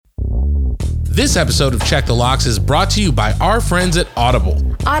This episode of Check the Locks is brought to you by our friends at Audible.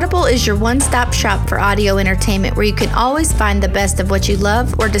 Audible is your one-stop shop for audio entertainment where you can always find the best of what you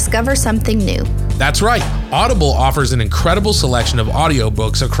love or discover something new. That's right. Audible offers an incredible selection of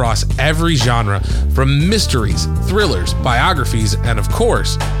audiobooks across every genre, from mysteries, thrillers, biographies, and of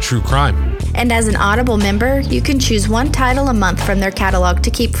course, true crime. And as an Audible member, you can choose one title a month from their catalog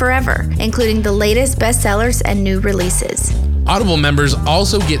to keep forever, including the latest bestsellers and new releases. Audible members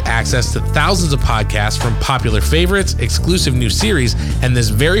also get access to thousands of podcasts from popular favorites, exclusive new series, and this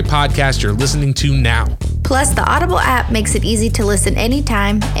very podcast you're listening to now. Plus, the Audible app makes it easy to listen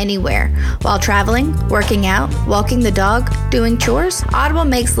anytime, anywhere. While traveling, working out, walking the dog, doing chores, Audible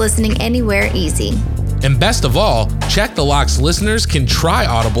makes listening anywhere easy. And best of all, Check the Locks listeners can try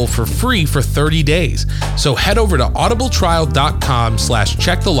Audible for free for 30 days. So head over to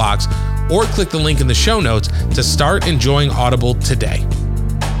audibletrial.com/checkthelocks or click the link in the show notes to start enjoying Audible today.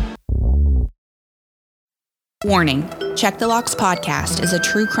 Warning, Check the Locks podcast is a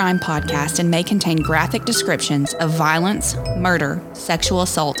true crime podcast and may contain graphic descriptions of violence, murder, sexual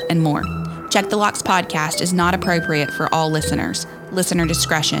assault, and more. Check the Locks podcast is not appropriate for all listeners. Listener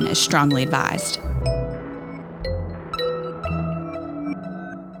discretion is strongly advised.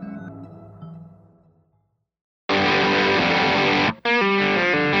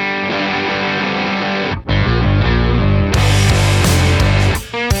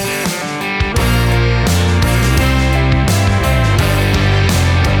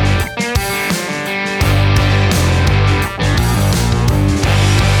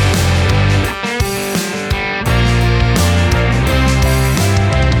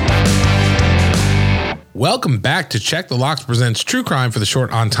 Welcome back to Check the Locks presents True Crime for the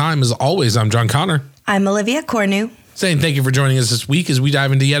Short on Time. As always, I'm John Connor. I'm Olivia Cornu. Saying thank you for joining us this week as we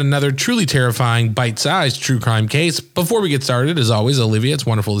dive into yet another truly terrifying, bite-sized true crime case. Before we get started, as always, Olivia, it's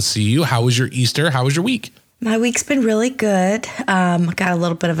wonderful to see you. How was your Easter? How was your week? My week's been really good. Got a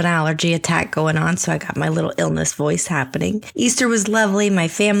little bit of an allergy attack going on, so I got my little illness voice happening. Easter was lovely. My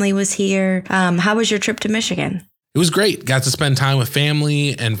family was here. How was your trip to Michigan? It was great. Got to spend time with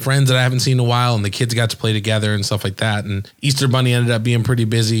family and friends that I haven't seen in a while, and the kids got to play together and stuff like that. And Easter Bunny ended up being pretty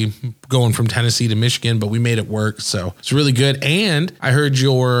busy going from Tennessee to Michigan, but we made it work. So it's really good. And I heard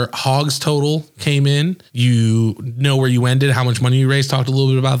your hogs total came in. You know where you ended, how much money you raised. Talked a little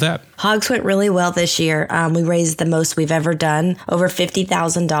bit about that. Hogs went really well this year. We raised the most we've ever done, over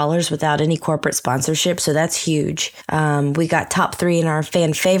 $50,000 without any corporate sponsorship. So that's huge. We got top 3 in our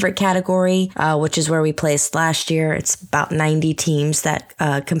fan favorite category, which is where we placed last year. It's about 90 teams that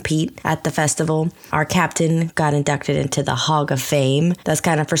compete at the festival. Our captain got inducted into the Hog of Fame. That's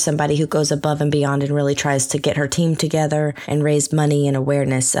kind of for somebody who goes above and beyond and really tries to get her team together and raise money and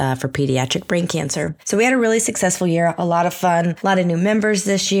awareness for pediatric brain cancer. So we had a really successful year, a lot of fun, a lot of new members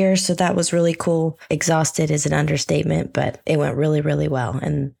this year. So that was really cool. Exhausted is an understatement, but it went really, really well.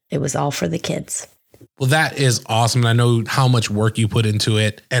 And it was all for the kids. Well, that is awesome. And I know how much work you put into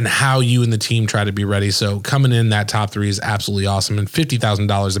it and how you and the team try to be ready. So coming in that top 3 is absolutely awesome. And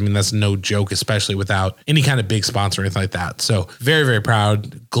 $50,000, I mean, that's no joke, especially without any kind of big sponsor or anything like that. So very, very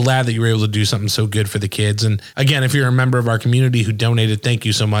proud. Glad that you were able to do something so good for the kids. And again, if you're a member of our community who donated, thank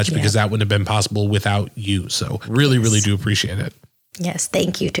you so much, because that wouldn't have been possible without you. So really, really do appreciate it. Yes,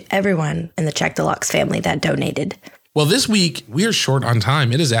 thank you to everyone in the Check the Locks family that donated. Well, this week, we are short on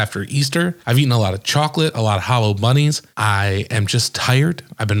time. It is after Easter. I've eaten a lot of chocolate, a lot of hollow bunnies. I am just tired.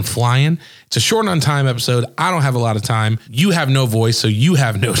 I've been flying. It's a short on time episode. I don't have a lot of time. You have no voice, so you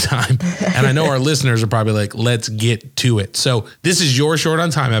have no time. And I know our listeners are probably like, let's get to it. So this is your short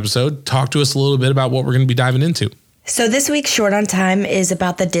on time episode. Talk to us a little bit about what we're going to be diving into. So this week's Short on Time is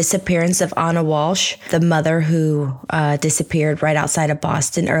about the disappearance of Anna Walshe, the mother who disappeared right outside of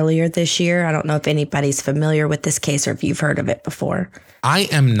Boston earlier this year. I don't know if anybody's familiar with this case or if you've heard of it before. I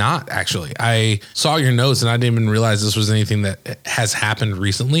am not, actually. I saw your notes and I didn't even realize this was anything that has happened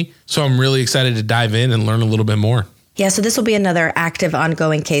recently. So I'm really excited to dive in and learn a little bit more. Yeah, so this will be another active,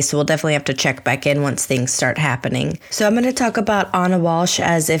 ongoing case, so we'll definitely have to check back in once things start happening. So I'm going to talk about Anna Walshe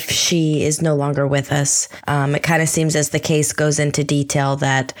as if she is no longer with us. It kind of seems as the case goes into detail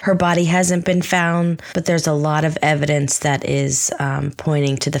that her body hasn't been found, but there's a lot of evidence that is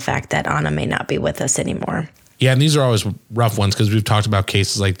pointing to the fact that Anna may not be with us anymore. Yeah, and these are always rough ones because we've talked about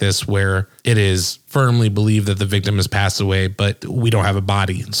cases like this where it is firmly believed that the victim has passed away, but we don't have a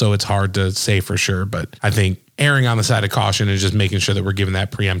body. So it's hard to say for sure. But I think erring on the side of caution and just making sure that we're giving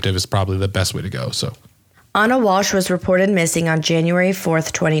that preemptive is probably the best way to go. So Anna Walshe was reported missing on January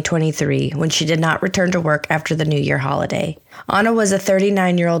 4th, 2023, when she did not return to work after the New Year holiday. Anna was a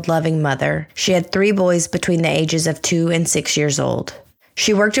 39-year-old loving mother. She had 3 boys between the ages of 2 and 6 years old.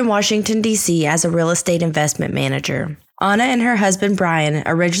 She worked in Washington, D.C. as a real estate investment manager. Anna and her husband Brian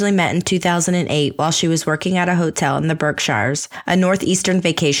originally met in 2008 while she was working at a hotel in the Berkshires, a northeastern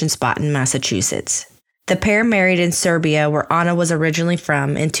vacation spot in Massachusetts. The pair married in Serbia, where Anna was originally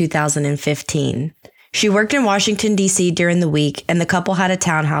from, in 2015. She worked in Washington, D.C. during the week, and the couple had a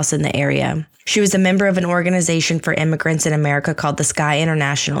townhouse in the area. She was a member of an organization for immigrants in America called the Sky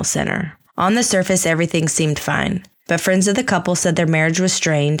International Center. On the surface, everything seemed fine, but friends of the couple said their marriage was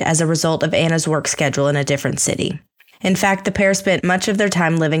strained as a result of Anna's work schedule in a different city. In fact, the pair spent much of their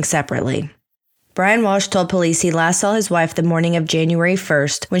time living separately. Brian Walshe told police he last saw his wife the morning of January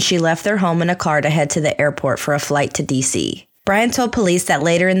 1st when she left their home in a car to head to the airport for a flight to D.C. Brian told police that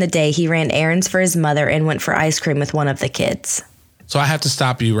later in the day he ran errands for his mother and went for ice cream with one of the kids. So I have to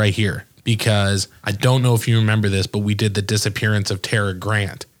stop you right here because I don't know if you remember this, but we did the disappearance of Tara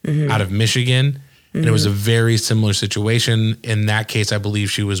Grant out of Michigan. And it was a very similar situation. In that case, I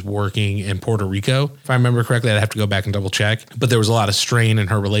believe she was working in Puerto Rico. If I remember correctly, I'd have to go back and double check. But there was a lot of strain in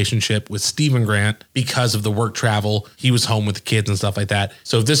her relationship with Stephen Grant because of the work travel. He was home with the kids and stuff like that.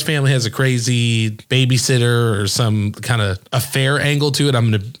 So if this family has a crazy babysitter or some kind of affair angle to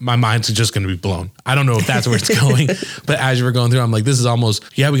it, my mind's just going to be blown. I don't know if that's where it's going. But as you were going through, I'm like, this is almost,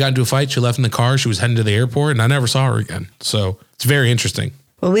 we got into a fight. She left in the car. She was heading to the airport and I never saw her again. So it's very interesting.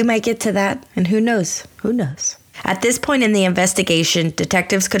 Well, we might get to that, and who knows? Who knows? At this point in the investigation,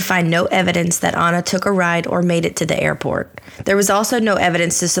 detectives could find no evidence that Anna took a ride or made it to the airport. There was also no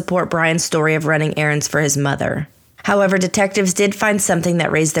evidence to support Brian's story of running errands for his mother. However, detectives did find something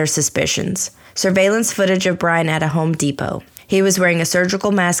that raised their suspicions. Surveillance footage of Brian at a Home Depot. He was wearing a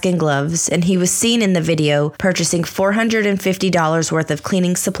surgical mask and gloves, and he was seen in the video purchasing $450 worth of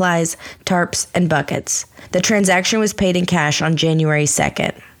cleaning supplies, tarps, and buckets. The transaction was paid in cash on January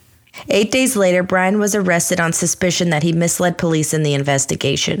 2nd. 8 days later, Brian was arrested on suspicion that he misled police in the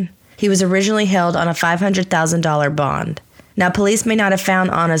investigation. He was originally held on a $500,000 bond. Now, police may not have found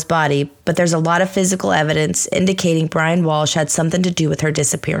Anna's body, but there's a lot of physical evidence indicating Brian Walshe had something to do with her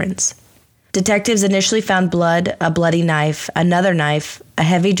disappearance. Detectives initially found blood, a bloody knife, another knife, a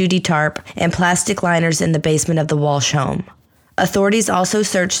heavy-duty tarp, and plastic liners in the basement of the Walshe home. Authorities also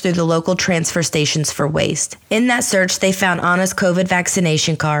searched through the local transfer stations for waste. In that search, they found Anna's COVID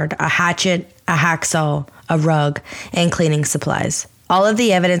vaccination card, a hatchet, a hacksaw, a rug, and cleaning supplies. All of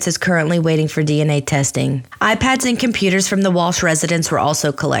the evidence is currently waiting for DNA testing. iPads and computers from the Walshe residence were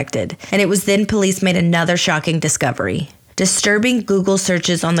also collected, and it was then police made another shocking discovery. Disturbing Google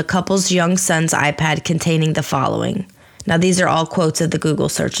searches on the couple's young son's iPad containing the following. Now, these are all quotes of the Google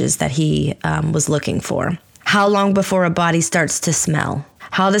searches that he was looking for. How long before a body starts to smell?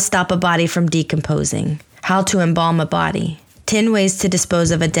 How to stop a body from decomposing? How to embalm a body? 10 ways to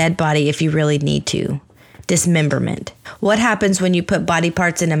dispose of a dead body if you really need to. Dismemberment. What happens when you put body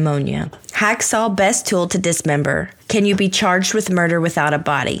parts in ammonia? Hacksaw, best tool to dismember. Can you be charged with murder without a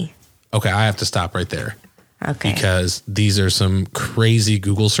body? Okay, I have to stop right there. Okay. Because these are some crazy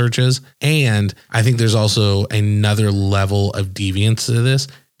Google searches. And I think there's also another level of deviance to this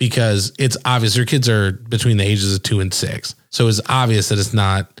because it's obvious your kids are between the ages of 2 and 6. So it's obvious that it's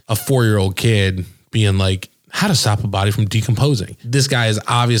not a 4-year-old kid being like, how to stop a body from decomposing. This guy is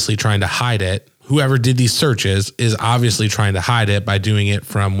obviously trying to hide it. Whoever did these searches is obviously trying to hide it by doing it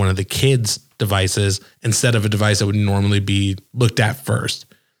from one of the kids' devices instead of a device that would normally be looked at first.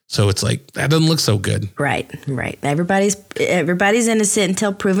 So it's like, that doesn't look so good. Right. Everybody's innocent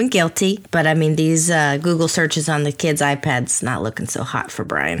until proven guilty. But I mean, these Google searches on the kids' iPads not looking so hot for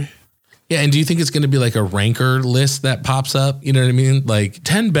Brian. Yeah, and do you think it's going to be like a ranker list that pops up? You know what I mean? Like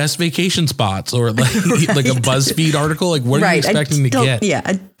 10 best vacation spots or like, like a BuzzFeed article? Like what are you expecting to get? Yeah,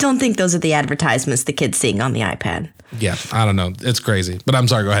 I don't think those are the advertisements the kid's seeing on the iPad. Yeah, I don't know. It's crazy. But I'm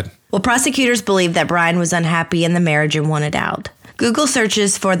sorry, go ahead. Well, prosecutors believe that Brian was unhappy in the marriage and wanted out. Google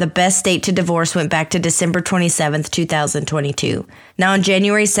searches for the best date to divorce went back to December 27th, 2022. Now on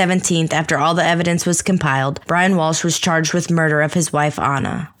January 17th, after all the evidence was compiled, Brian Walshe was charged with murder of his wife,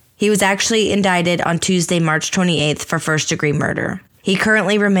 Anna. He was actually indicted on Tuesday, March 28th for first-degree murder. He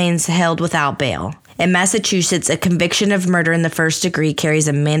currently remains held without bail. In Massachusetts, a conviction of murder in the first degree carries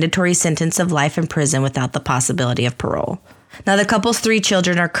a mandatory sentence of life in prison without the possibility of parole. Now, the couple's 3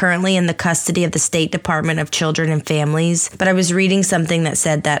 children are currently in the custody of the State Department of Children and Families, but I was reading something that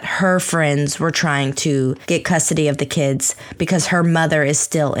said that her friends were trying to get custody of the kids because her mother is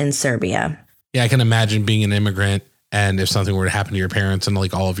still in Serbia. Yeah, I can imagine being an immigrant and if something were to happen to your parents and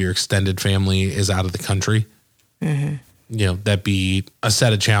like all of your extended family is out of the country, you know, that'd be a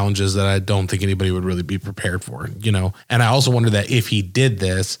set of challenges that I don't think anybody would really be prepared for, you know. And I also wonder that if he did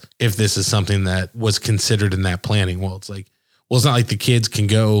this, if this is something that was considered in that planning. Well, it's like, well, it's not like the kids can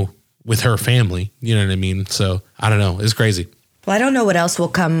go with her family. You know what I mean? So I don't know. It's crazy. Well, I don't know what else will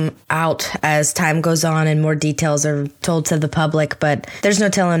come out as time goes on and more details are told to the public, but there's no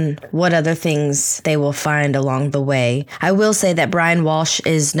telling what other things they will find along the way. I will say that Brian Walshe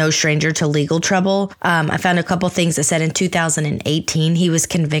is no stranger to legal trouble. I found a couple things that said in 2018, he was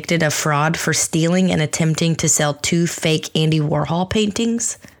convicted of fraud for stealing and attempting to sell 2 fake Andy Warhol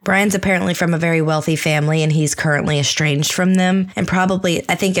paintings. Brian's apparently from a very wealthy family and he's currently estranged from them. And probably,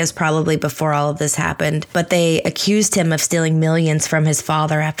 I think it was probably before all of this happened, but they accused him of stealing millions from his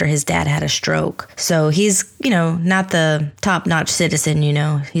father after his dad had a stroke. So he's, not the top-notch citizen,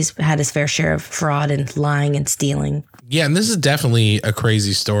 He's had his fair share of fraud and lying and stealing. Yeah, and this is definitely a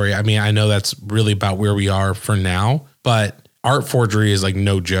crazy story. I mean, I know that's really about where we are for now, but art forgery is like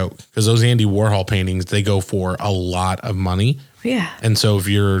no joke because those Andy Warhol paintings, they go for a lot of money. Yeah. And so if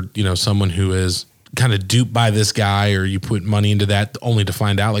you're, someone who is kind of duped by this guy or you put money into that only to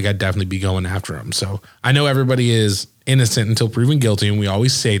find out, like I'd definitely be going after him. So I know everybody is innocent until proven guilty. And we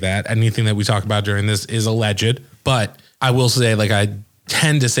always say that anything that we talk about during this is alleged. But I will say, like I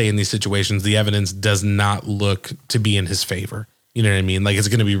tend to say in these situations, the evidence does not look to be in his favor. You know what I mean? Like it's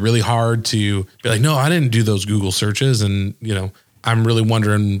going to be really hard to be like, no, I didn't do those Google searches. And, I'm really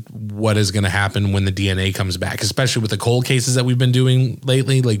wondering what is going to happen when the DNA comes back, especially with the cold cases that we've been doing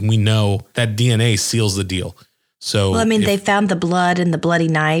lately. Like we know that DNA seals the deal. So, they found the blood and the bloody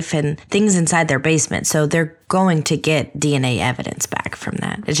knife and things inside their basement. So they're going to get DNA evidence back from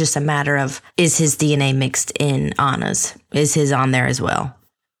that. It's just a matter of, is his DNA mixed in Anna's? Is his on there as well?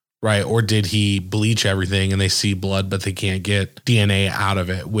 Right. Or did he bleach everything and they see blood, but they can't get DNA out of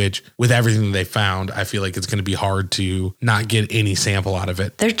it, which with everything that they found, I feel like it's going to be hard to not get any sample out of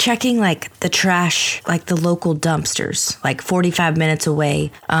it. They're checking like the trash, like the local dumpsters, like 45 minutes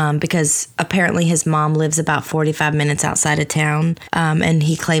away, because apparently his mom lives about 45 minutes outside of town. And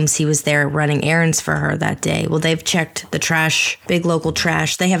he claims he was there running errands for her that day. Well, they've checked the trash, big local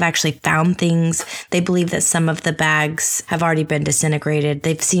trash. They have actually found things. They believe that some of the bags have already been disintegrated.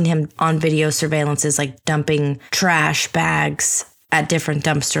 They've seen him on video surveillances like dumping trash bags at different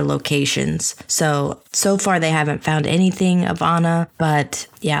dumpster locations. So far they haven't found anything of Anna, but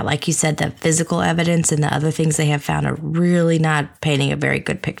yeah, like you said, the physical evidence and the other things they have found are really not painting a very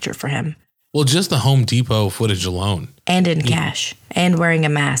good picture for him. Well, just the Home Depot footage alone. And in cash, and wearing a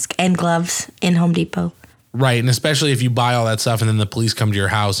mask and gloves in Home Depot. Right, and especially if you buy all that stuff and then the police come to your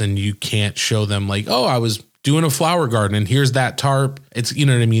house and you can't show them like, oh, I was doing a flower garden and here's that tarp. It's, you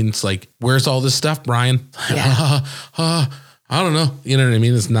know what I mean? It's like, where's all this stuff, Brian? Yeah. I don't know. You know what I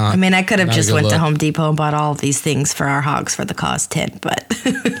mean? It's not. I could have just went to Home Depot and bought all of these things for our hogs for the cause tent, but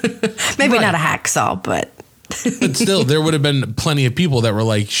maybe not a hacksaw, but. But still, there would have been plenty of people that were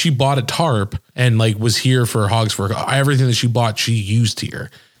like, she bought a tarp and like was here for hogs for everything that she bought, she used here.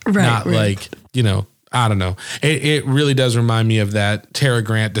 Right. Not like, I don't know. It really does remind me of that Tara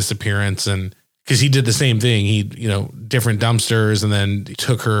Grant disappearance and, because he did the same thing. He, different dumpsters and then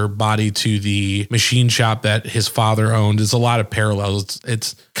took her body to the machine shop that his father owned. There's a lot of parallels.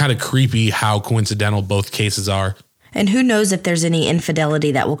 It's kind of creepy how coincidental both cases are. And who knows if there's any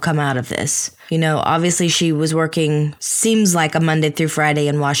infidelity that will come out of this. Obviously she was working, seems like a Monday through Friday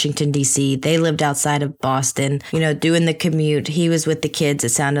in Washington, D.C. They lived outside of Boston, doing the commute. He was with the kids.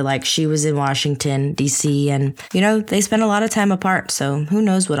 It sounded like she was in Washington, D.C. And, they spent a lot of time apart. So who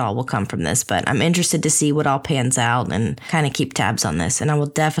knows what all will come from this. But I'm interested to see what all pans out and kind of keep tabs on this. And I will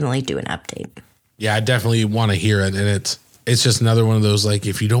definitely do an update. Yeah, I definitely want to hear it. And it's just another one of those, like,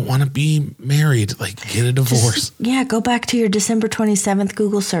 if you don't want to be married, like, get a divorce. Go back to your December 27th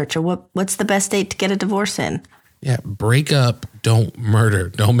Google search or what's the best date to get a divorce in? Yeah, break up, don't murder.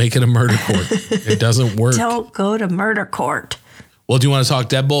 Don't make it a murder court. It doesn't work. Don't go to murder court. Well, do you want to talk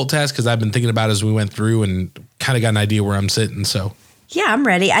deadbolt test? Because I've been thinking about it as we went through and kind of got an idea where I'm sitting, so. Yeah, I'm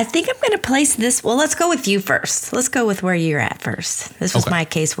ready. I think I'm going to place this. Well, let's go with you first. Let's go with where you're at first. This was my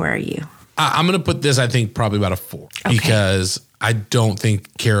case. Where are you? I'm going to put this, I think, probably about a 4 because I don't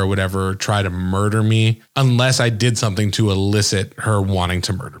think Kara would ever try to murder me unless I did something to elicit her wanting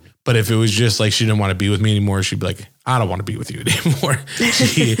to murder me. But if it was just like she didn't want to be with me anymore, she'd be like, I don't want to be with you anymore.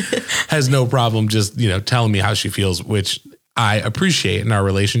 She has no problem just, telling me how she feels, which I appreciate in our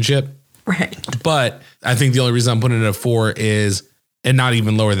relationship. Right. But I think the only reason I'm putting it at 4 is, and not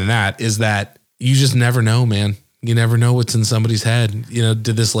even lower than that, is that you just never know, man. You never know what's in somebody's head. Did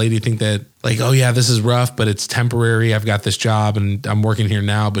this lady think that like, oh yeah, this is rough, but it's temporary. I've got this job and I'm working here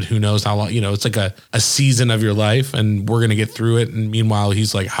now, but who knows how long, it's like a season of your life and we're going to get through it. And meanwhile,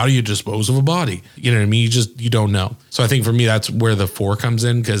 he's like, how do you dispose of a body? You know what I mean? You don't know. So I think for me, that's where the 4 comes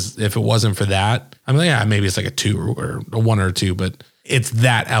in. Cause if it wasn't for that, I mean, yeah, maybe it's like a 2 or a 1 or a 2, but it's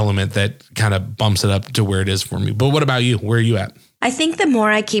that element that kind of bumps it up to where it is for me. But what about you? Where are you at? I think the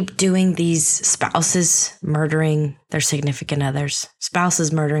more I keep doing these spouses murdering their significant others,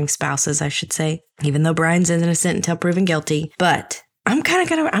 spouses murdering spouses, I should say, even though Brian's innocent until proven guilty. But I'm going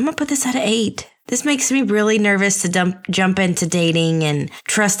to put this at an 8. This makes me really nervous to jump into dating and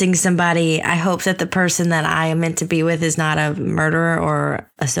trusting somebody. I hope that the person that I am meant to be with is not a murderer or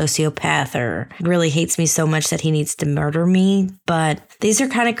a sociopath or really hates me so much that he needs to murder me. But these are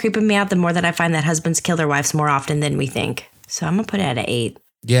kind of creeping me out the more that I find that husbands kill their wives more often than we think. So I'm going to put it at an 8.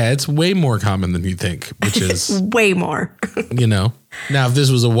 Yeah, it's way more common than you think, which is... way more. Now, if this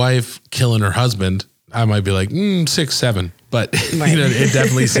was a wife killing her husband, I might be like, 6, 7. But, Right. It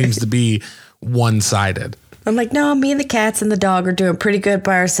definitely seems to be one-sided. I'm like, no, me and the cats and the dog are doing pretty good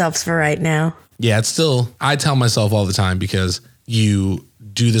by ourselves for right now. Yeah, it's still... I tell myself all the time because you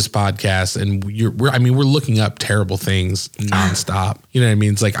do this podcast and we're looking up terrible things nonstop. You know what I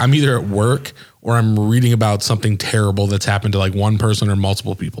mean? It's like I'm either at work or I'm reading about something terrible that's happened to like one person or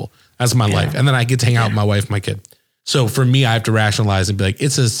multiple people. That's my life. And then I get to hang out with my wife, my kid. So for me, I have to rationalize and be like,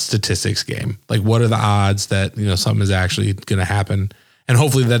 it's a statistics game. Like, what are the odds that, something is actually going to happen? And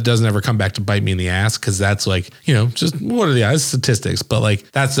hopefully that doesn't ever come back to bite me in the ass. Cause that's like, just what are the odds? Statistics. But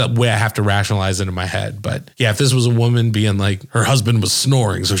like, that's the way I have to rationalize it in my head. But yeah, if this was a woman being like, her husband was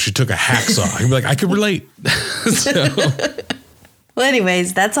snoring, so she took a hacksaw, I'd be like, I could relate. Well,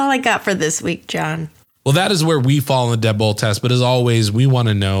 anyways, that's all I got for this week, John. Well, that is where we fall in the deadbolt test. But as always, we want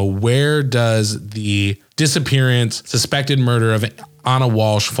to know, where does the disappearance, suspected murder of Anna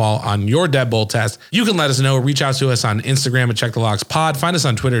Walshe fall on your deadbolt test? You can let us know. Reach out to us on Instagram at Check the Locks Pod. Find us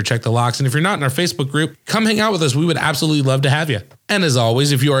on Twitter at Check the Locks. And if you're not in our Facebook group, come hang out with us. We would absolutely love to have you. And as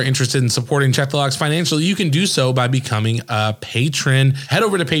always, if you are interested in supporting Check the Locks financially, you can do so by becoming a patron. Head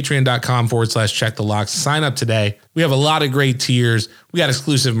over to patreon.com/Check the Locks. Sign up today. We have a lot of great tiers. We got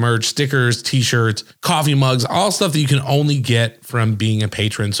exclusive merch, stickers, t-shirts, coffee mugs, all stuff that you can only get from being a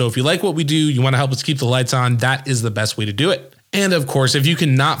patron. So if you like what we do, you want to help us keep the lights on, that is the best way to do it. And of course, if you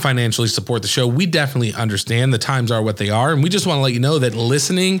cannot financially support the show, we definitely understand. The times are what they are. And we just want to let you know that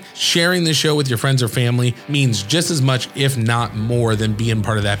listening, sharing the show with your friends or family means just as much, if not more, than being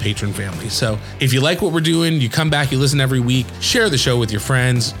part of that patron family. So if you like what we're doing, you come back, you listen every week, share the show with your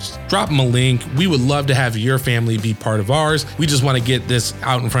friends, just drop them a link. We would love to have your family be part of ours. We just want to get this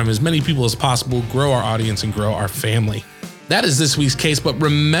out in front of as many people as possible, grow our audience and grow our family. That is this week's case, but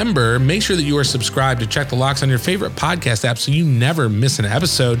remember, make sure that you are subscribed to Check the Locks on your favorite podcast app so you never miss an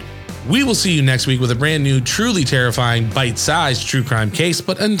episode. We will see you next week with a brand new, truly terrifying, bite-sized true crime case,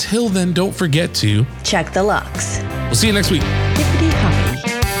 but until then, don't forget to Check the Locks. We'll see you next week. Yippee.